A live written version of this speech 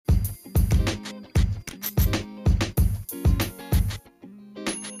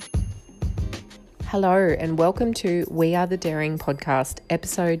Hello and welcome to We Are the Daring podcast,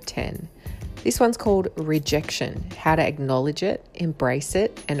 episode 10. This one's called Rejection, how to acknowledge it, embrace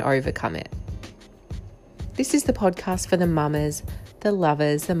it and overcome it. This is the podcast for the mamas, the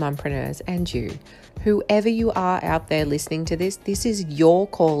lovers, the mumpreneurs and you. Whoever you are out there listening to this is your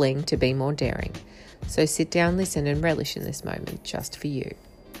calling to be more daring. So sit down, listen and relish in this moment just for you.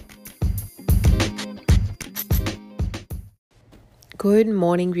 Good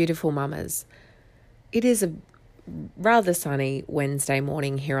morning, beautiful mamas. It is a rather sunny Wednesday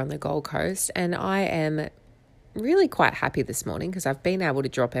morning here on the Gold Coast, and I am really quite happy this morning because I've been able to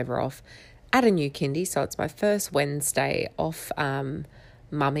drop Ever off at a new kindy, so it's my first Wednesday off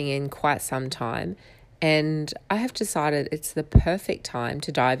mumming in quite some time, and I have decided it's the perfect time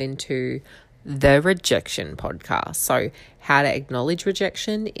to dive into the rejection podcast. So how to acknowledge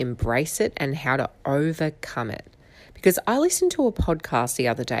rejection, embrace it, and how to overcome it. Because I listened to a podcast the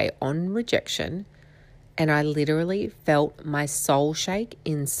other day on rejection, and I literally felt my soul shake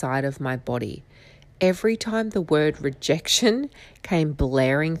inside of my body. Every time the word rejection came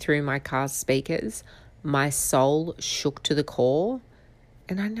blaring through my car's speakers, my soul shook to the core.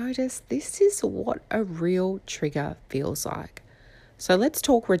 And I noticed this is what a real trigger feels like. So let's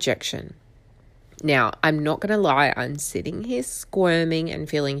talk rejection. Now, I'm not going to lie, I'm sitting here squirming and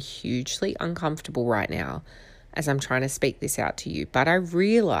feeling hugely uncomfortable right now as I'm trying to speak this out to you. But I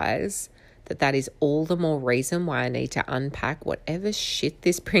realize that is all the more reason why I need to unpack whatever shit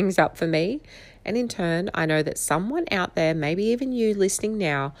this brings up for me. And in turn, I know that someone out there, maybe even you listening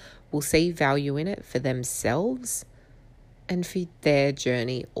now, will see value in it for themselves and for their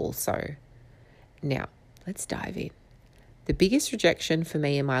journey also. Now, let's dive in. The biggest rejection for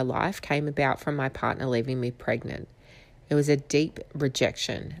me in my life came about from my partner leaving me pregnant. It was a deep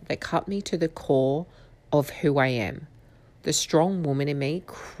rejection that cut me to the core of who I am. The strong woman in me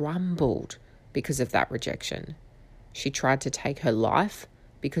crumbled because of that rejection. She tried to take her life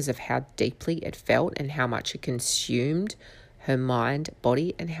because of how deeply it felt and how much it consumed her mind,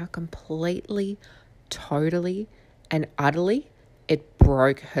 body, and how completely, totally, and utterly it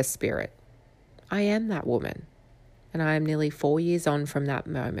broke her spirit. I am that woman, and I am nearly 4 years on from that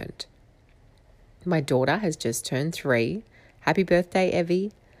moment. My daughter has just turned 3. Happy birthday,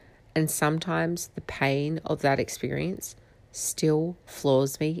 Evie. And sometimes the pain of that experience still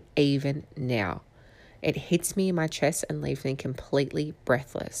floors me even now. It hits me in my chest and leaves me completely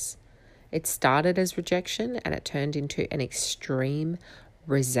breathless. It started as rejection and it turned into an extreme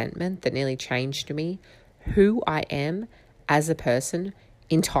resentment that nearly changed me, who I am as a person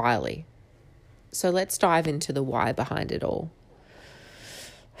entirely. So let's dive into the why behind it all.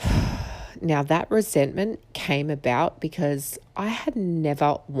 Now, that resentment came about because I had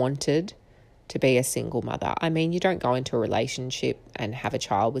never wanted to be a single mother. I mean, you don't go into a relationship and have a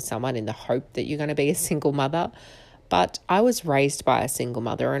child with someone in the hope that you're going to be a single mother. But I was raised by a single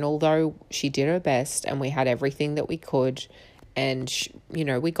mother, and although she did her best and we had everything that we could and,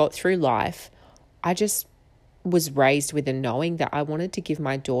 we got through life, I just was raised with a knowing that I wanted to give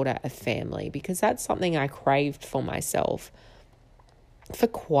my daughter a family because that's something I craved for myself for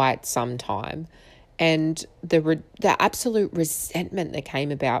quite some time. And the absolute resentment that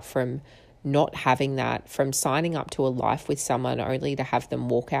came about from not having that, from signing up to a life with someone only to have them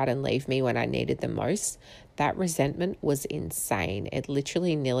walk out and leave me when I needed them most, that resentment was insane. It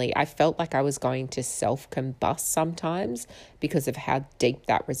literally I felt like I was going to self-combust sometimes because of how deep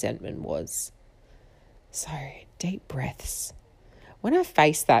that resentment was. So, deep breaths. When I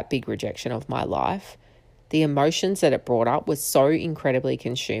faced that big rejection of my life, the emotions that it brought up was so incredibly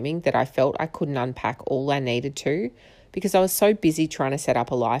consuming that I felt I couldn't unpack all I needed to because I was so busy trying to set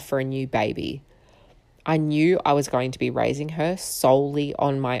up a life for a new baby. I knew I was going to be raising her solely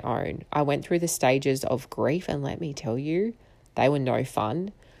on my own. I went through the stages of grief, and let me tell you, they were no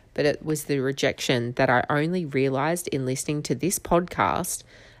fun. But it was the rejection that I only realized in listening to this podcast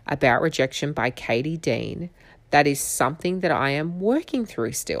about rejection by Katie Dean that is something that I am working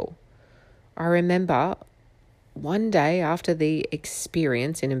through still. I remember one day after the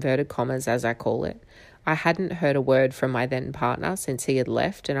experience, in inverted commas as I call it, I hadn't heard a word from my then partner since he had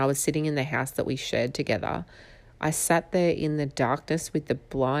left, and I was sitting in the house that we shared together. I sat there in the darkness with the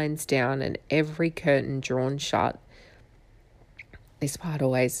blinds down and every curtain drawn shut. This part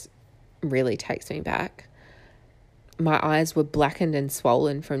always really takes me back. My eyes were blackened and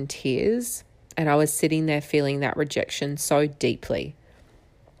swollen from tears, and I was sitting there feeling that rejection so deeply.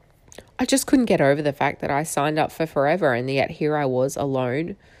 I just couldn't get over the fact that I signed up for forever, and yet here I was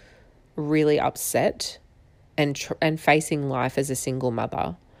alone, really upset and facing life as a single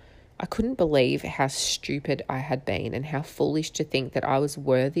mother. I couldn't believe how stupid I had been and how foolish to think that I was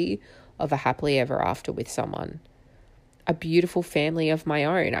worthy of a happily ever after with someone, a beautiful family of my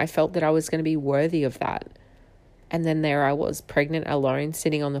own. I felt that I was going to be worthy of that. And then there I was, pregnant, alone,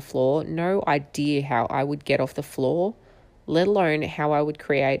 sitting on the floor, no idea how I would get off the floor, let alone how I would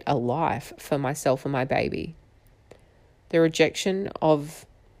create a life for myself and my baby. The rejection of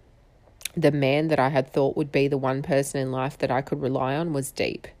the man that I had thought would be the one person in life that I could rely on was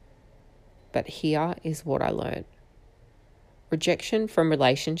deep. But here is what I learned. Rejection from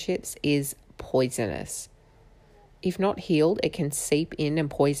relationships is poisonous. If not healed, it can seep in and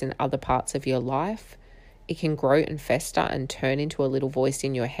poison other parts of your life. It can grow and fester and turn into a little voice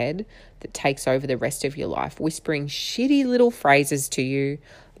in your head that takes over the rest of your life, whispering shitty little phrases to you,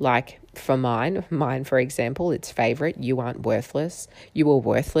 like for mine for example, its favorite, you aren't worthless. You are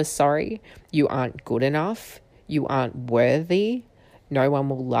worthless, sorry. You aren't good enough. You aren't worthy. No one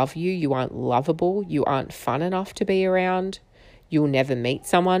will love you. You aren't lovable. You aren't fun enough to be around. You'll never meet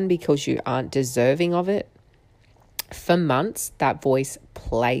someone because you aren't deserving of it. For months, that voice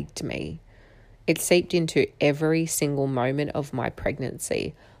plagued me. It seeped into every single moment of my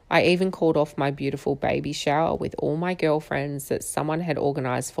pregnancy. I even called off my beautiful baby shower with all my girlfriends that someone had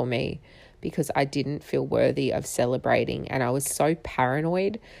organized for me because I didn't feel worthy of celebrating, and I was so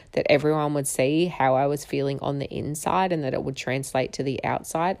paranoid that everyone would see how I was feeling on the inside and that it would translate to the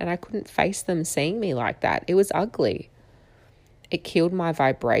outside, and I couldn't face them seeing me like that. It was ugly. It killed my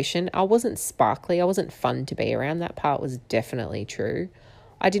vibration. I wasn't sparkly. I wasn't fun to be around. That part was definitely true.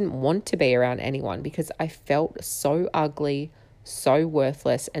 I didn't want to be around anyone because I felt so ugly, so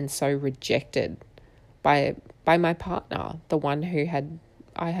worthless, and so rejected by my partner, the one who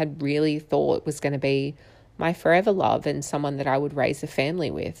I had really thought was going to be my forever love and someone that I would raise a family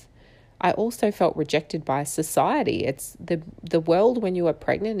with. I also felt rejected by society. It's the world when you are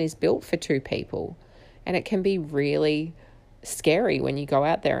pregnant is built for two people, and it can be really scary when you go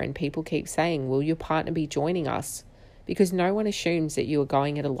out there and people keep saying, will your partner be joining us? Because no one assumes that you are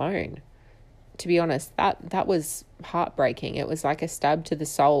going it alone. To be honest, that was heartbreaking. It was like a stab to the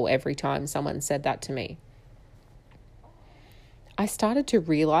soul every time someone said that to me. I started to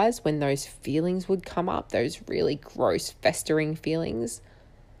realize when those feelings would come up, those really gross, festering feelings,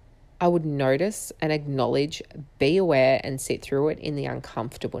 I would notice and acknowledge, be aware, and sit through it in the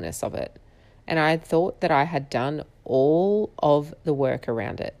uncomfortableness of it. And I had thought that I had done all of the work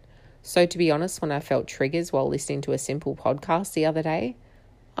around it. So to be honest, when I felt triggers while listening to a simple podcast the other day,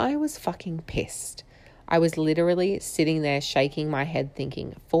 I was fucking pissed. I was literally sitting there shaking my head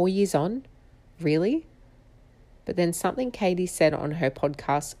thinking, 4 years on? Really? But then something Katie said on her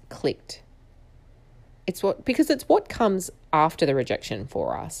podcast clicked. Because it's what comes after the rejection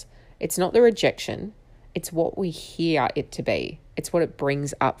for us. It's not the rejection. It's what we hear it to be. It's what it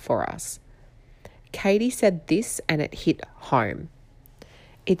brings up for us. Katie said this and it hit home.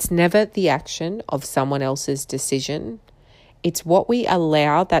 It's never the action of someone else's decision. It's what we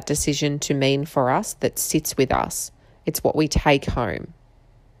allow that decision to mean for us that sits with us. It's what we take home.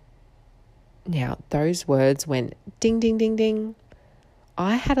 Now, those words went ding, ding, ding, ding.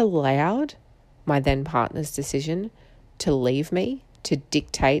 I had allowed my then partner's decision to leave me to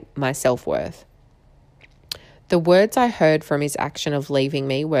dictate my self-worth. The words I heard from his action of leaving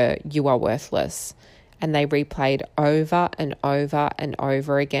me were, you are worthless. And they replayed over and over and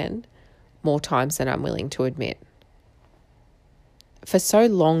over again, more times than I'm willing to admit. For so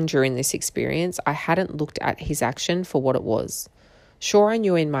long during this experience, I hadn't looked at his action for what it was. Sure, I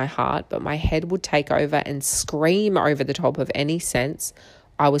knew in my heart, but my head would take over and scream over the top of any sense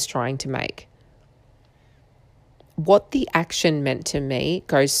I was trying to make. What the action meant to me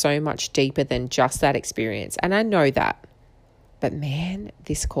goes so much deeper than just that experience, and I know that. But man,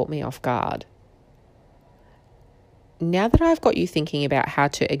 this caught me off guard. Now that I've got you thinking about how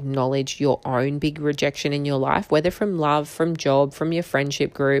to acknowledge your own big rejection in your life, whether from love, from job, from your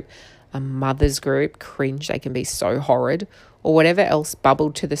friendship group, a mother's group, cringe, they can be so horrid, or whatever else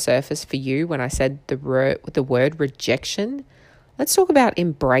bubbled to the surface for you when I said the word rejection, let's talk about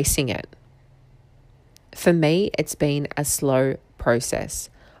embracing it. For me, it's been a slow process.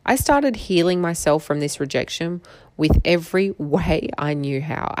 I started healing myself from this rejection with every way I knew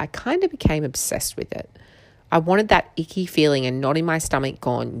how. I kind of became obsessed with it. I wanted that icky feeling and knot in my stomach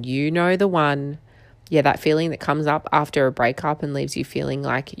gone. You know the one. Yeah, that feeling that comes up after a breakup and leaves you feeling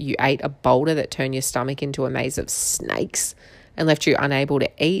like you ate a boulder that turned your stomach into a maze of snakes and left you unable to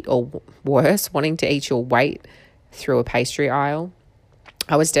eat, or worse, wanting to eat your weight through a pastry aisle.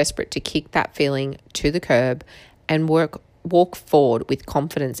 I was desperate to kick that feeling to the curb and walk forward with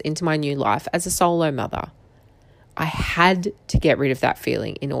confidence into my new life as a solo mother. I had to get rid of that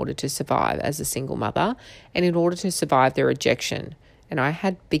feeling in order to survive as a single mother and in order to survive the rejection. and I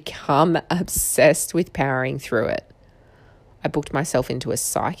had become obsessed with powering through it. I booked myself into a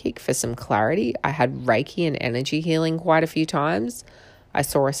psychic for some clarity. I had Reiki and energy healing quite a few times. I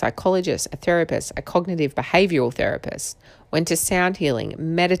saw a psychologist, a therapist, a cognitive behavioral therapist, went to sound healing,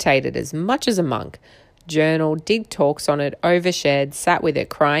 meditated as much as a monk, journaled, did talks on it, overshared, sat with it,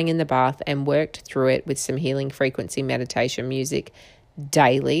 crying in the bath, and worked through it with some healing frequency meditation music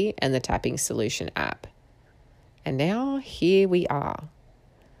daily and the Tapping Solution app. And now here we are.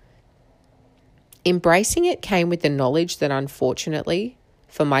 Embracing it came with the knowledge that unfortunately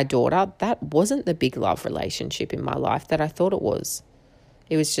for my daughter, that wasn't the big love relationship in my life that I thought it was.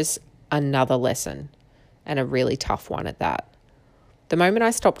 It was just another lesson, and a really tough one at that. The moment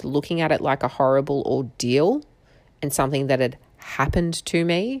I stopped looking at it like a horrible ordeal and something that had happened to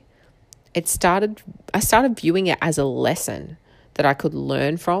me, I started viewing it as a lesson that I could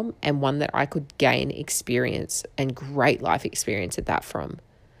learn from, and one that I could gain experience and great life experience at that from.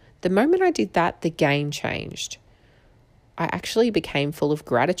 The moment I did that, the game changed. I actually became full of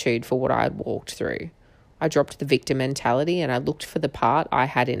gratitude for what I had walked through. I dropped the victim mentality and I looked for the part I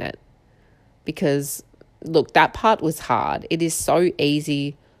had in it. Because, look, that part was hard. It is so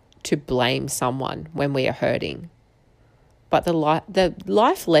easy to blame someone when we are hurting. But the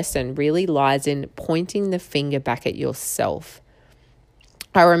life lesson really lies in pointing the finger back at yourself.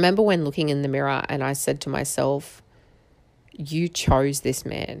 I remember when looking in the mirror and I said to myself, you chose this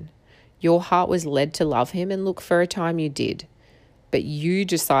man. Your heart was led to love him, and look, for a time you did. But you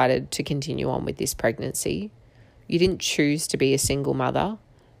decided to continue on with this pregnancy. You didn't choose to be a single mother,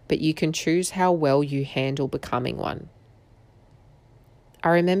 but you can choose how well you handle becoming one. I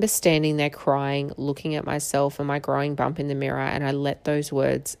remember standing there crying, looking at myself and my growing bump in the mirror, and I let those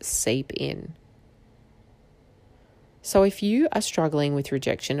words seep in. So if you are struggling with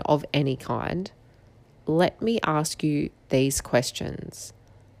rejection of any kind, let me ask you these questions.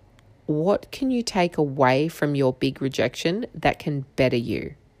 What can you take away from your big rejection that can better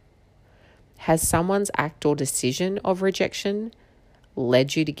you? Has someone's act or decision of rejection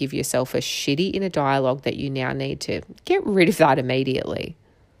led you to give yourself a shitty inner dialogue that you now need to get rid of that immediately?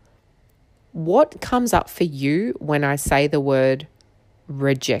 What comes up for you when I say the word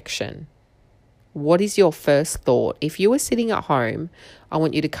rejection? What is your first thought? If you were sitting at home, I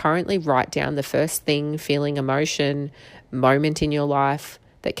want you to currently write down the first thing, feeling, emotion, moment in your life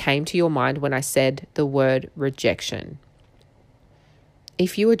that came to your mind when I said the word rejection.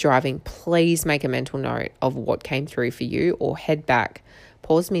 If you are driving, please make a mental note of what came through for you, or head back.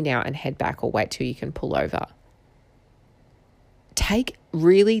 Pause me now and head back, or wait till you can pull over. Take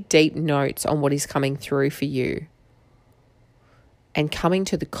really deep notes on what is coming through for you, and coming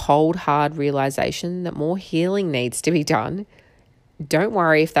to the cold, hard realization that more healing needs to be done. Don't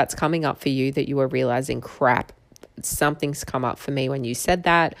worry if that's coming up for you, that you are realizing, crap, something's come up for me when you said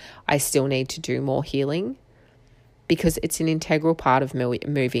that. I still need to do more healing, because it's an integral part of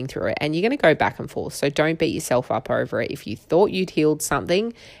moving through it. And you're going to go back and forth. So don't beat yourself up over it. If you thought you'd healed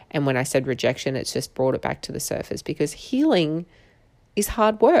something, and when I said rejection, it's just brought it back to the surface, because healing is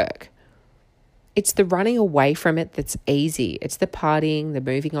hard work. It's the running away from it that's easy. It's the partying, the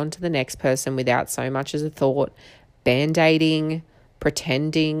moving on to the next person without so much as a thought, band-aiding,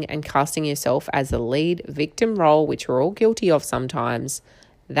 pretending, and casting yourself as the lead victim role, which we're all guilty of sometimes.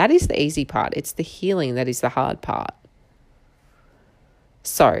 That is the easy part. It's the healing that is the hard part.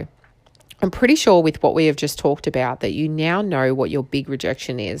 So, I'm pretty sure with what we have just talked about that you now know what your big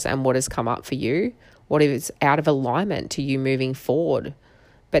rejection is and what has come up for you, what is out of alignment to you moving forward.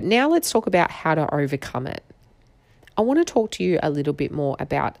 But now let's talk about how to overcome it. I want to talk to you a little bit more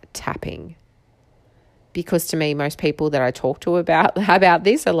about tapping. Because to me, most people that I talk to about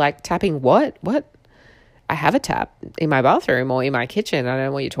this are like, tapping what? What? I have a tap in my bathroom or in my kitchen. I don't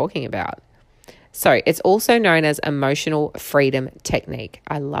know what you're talking about. So it's also known as emotional freedom technique.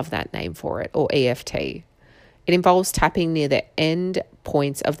 I love that name for it, or EFT. It involves tapping near the end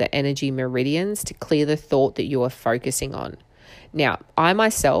points of the energy meridians to clear the thought that you are focusing on. Now, I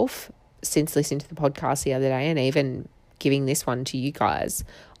myself, since listening to the podcast the other day and even giving this one to you guys,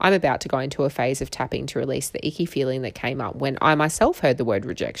 I'm about to go into a phase of tapping to release the icky feeling that came up when I myself heard the word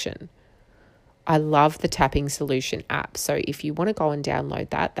rejection. I love the Tapping Solution app. So if you want to go and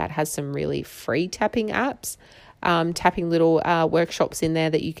download that has some really free tapping apps, tapping little workshops in there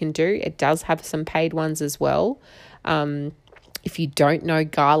that you can do. It does have some paid ones as well. If you don't know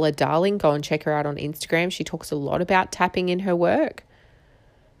Gala Darling, go and check her out on Instagram. She talks a lot about tapping in her work.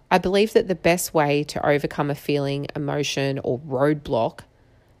 I believe that the best way to overcome a feeling, emotion, or roadblock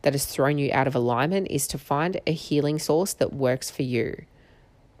that has thrown you out of alignment is to find a healing source that works for you.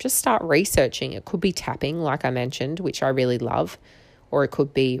 Just start researching. It could be tapping, like I mentioned, which I really love, or it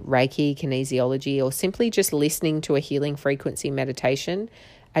could be Reiki, kinesiology, or simply just listening to a healing frequency meditation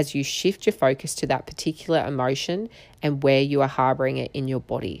as you shift your focus to that particular emotion and where you are harboring it in your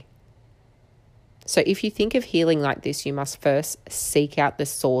body. So if you think of healing like this, you must first seek out the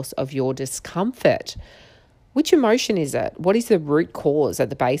source of your discomfort. Which emotion is it? What is the root cause at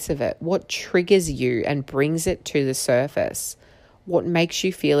the base of it? What triggers you and brings it to the surface? What makes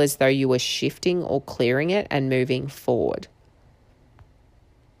you feel as though you are shifting or clearing it and moving forward?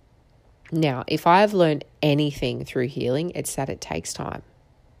 Now, if I have learned anything through healing, it's that it takes time.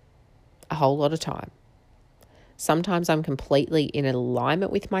 A whole lot of time. Sometimes I'm completely in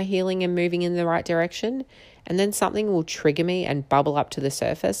alignment with my healing and moving in the right direction, and then something will trigger me and bubble up to the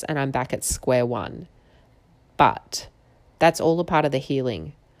surface and I'm back at square one. But that's all a part of the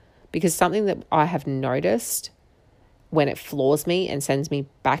healing, because something that I have noticed when it floors me and sends me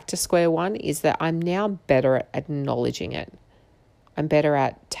back to square one is that I'm now better at acknowledging it. I'm better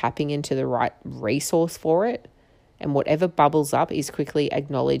at tapping into the right resource for it, and whatever bubbles up is quickly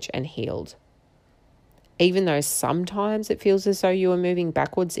acknowledged and healed. Even though sometimes it feels as though you are moving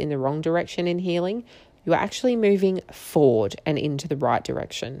backwards in the wrong direction in healing, you are actually moving forward and into the right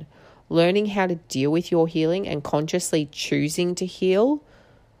direction. Learning how to deal with your healing and consciously choosing to heal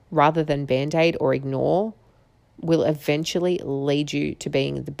rather than band-aid or ignore will eventually lead you to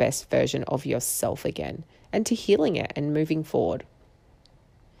being the best version of yourself again and to healing it and moving forward.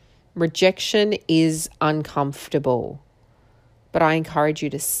 Rejection is uncomfortable, but I encourage you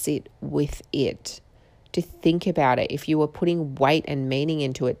to sit with it, to think about it. If you are putting weight and meaning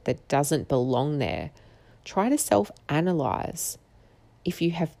into it that doesn't belong there, try to self-analyze. If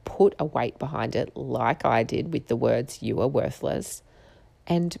you have put a weight behind it, like I did with the words, "you are worthless,"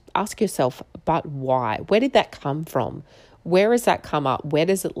 and ask yourself, but why? Where did that come from? Where has that come up? Where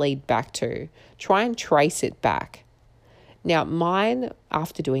does it lead back to? Try and trace it back. Now, mine,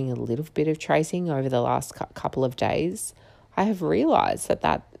 after doing a little bit of tracing over the last couple of days, I have realized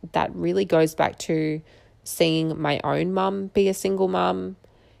that really goes back to seeing my own mum be a single mum.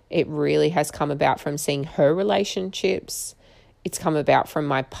 It really has come about from seeing her relationships. It's come about from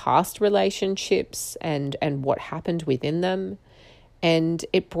my past relationships and what happened within them. And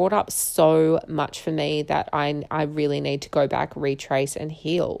it brought up so much for me that I really need to go back, retrace and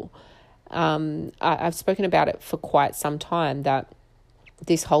heal. I've spoken about it for quite some time, that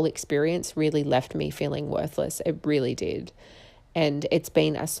this whole experience really left me feeling worthless. It really did. And it's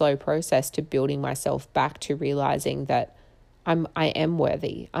been a slow process to building myself back to realizing that I am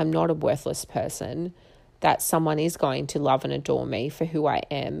worthy. I'm not a worthless person, that someone is going to love and adore me for who I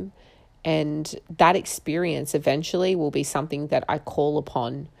am. And that experience eventually will be something that I call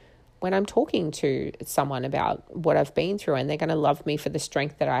upon when I'm talking to someone about what I've been through, and they're going to love me for the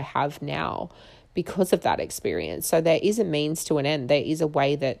strength that I have now because of that experience. So there is a means to an end. There is a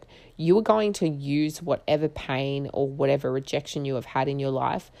way that you are going to use whatever pain or whatever rejection you have had in your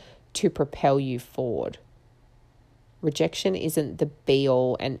life to propel you forward. Rejection isn't the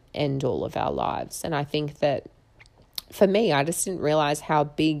be-all and end-all of our lives. And I think that for me, I just didn't realize how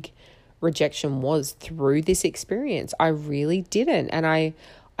big rejection was through this experience. I really didn't. And I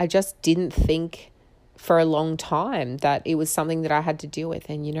just didn't think for a long time that it was something that I had to deal with.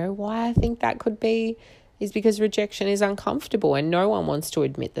 And you know why I think that could be is because rejection is uncomfortable, and no one wants to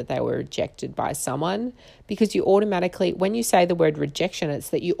admit that they were rejected by someone, because you automatically, when you say the word rejection, it's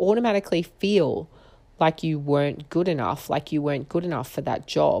that you automatically feel like you weren't good enough, for that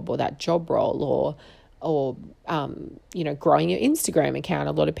job or that job role, or growing your Instagram account.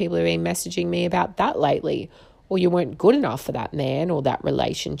 A lot of people have been messaging me about that lately. Or you weren't good enough for that man or that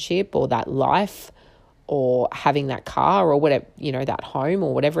relationship or that life or having that car or whatever, that home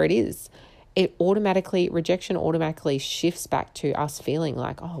or whatever it is. Rejection automatically shifts back to us feeling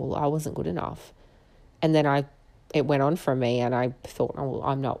like, oh, well, I wasn't good enough. And then it went on from me, and I thought, oh,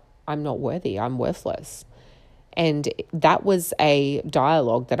 well, I'm not worthy. I'm worthless. And that was a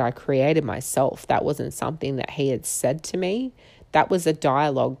dialogue that I created myself. That wasn't something that he had said to me. That was a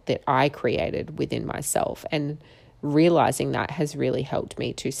dialogue that I created within myself. And realizing that has really helped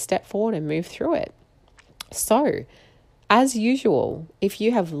me to step forward and move through it. So, as usual, if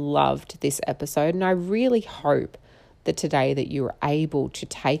you have loved this episode, and I really hope that today that you're able to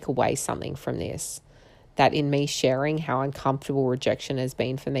take away something from this, that in me sharing how uncomfortable rejection has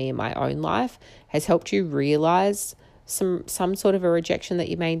been for me in my own life has helped you realize some sort of a rejection that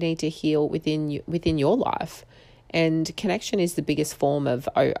you may need to heal within your life. And connection is the biggest form of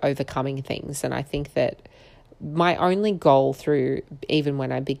overcoming things. And I think that my only goal through, even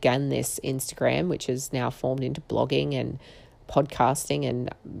when I began this Instagram, which has now formed into blogging and podcasting,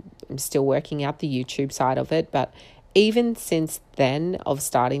 and I'm still working out the YouTube side of it, but even since then of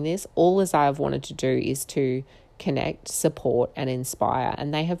starting this, all as I have wanted to do is to connect, support, and inspire.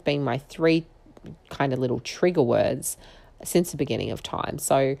 And they have been my 3 kind of little trigger words since the beginning of time.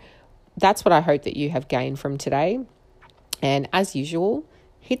 So that's what I hope that you have gained from today. And as usual,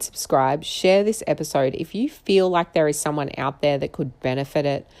 hit subscribe, share this episode. If you feel like there is someone out there that could benefit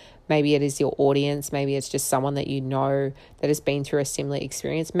it, maybe it is your audience, maybe it's just someone that you know that has been through a similar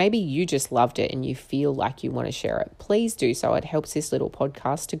experience. Maybe you just loved it and you feel like you want to share it. Please do so. It helps this little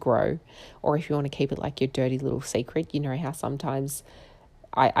podcast to grow. Or if you want to keep it like your dirty little secret, you know how sometimes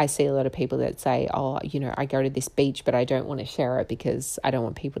I see a lot of people that say, oh, I go to this beach, but I don't want to share it because I don't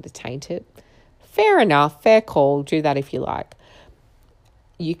want people to taint it. Fair enough, fair call. Do that if you like.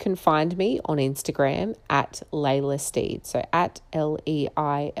 You can find me on Instagram at Leila Steed. So at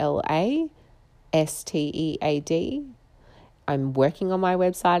LeilaStead. I'm working on my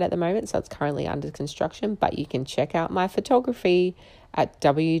website at the moment, so it's currently under construction, but you can check out my photography at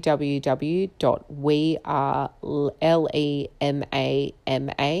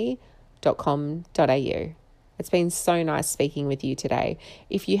www.wearelemama.com.au. It's been so nice speaking with you today.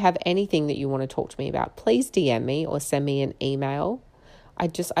 If you have anything that you want to talk to me about, please DM me or send me an email. I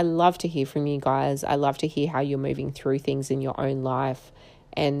love to hear from you guys. I love to hear how you're moving through things in your own life.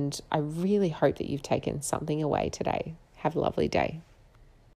 And I really hope that you've taken something away today. Have a lovely day.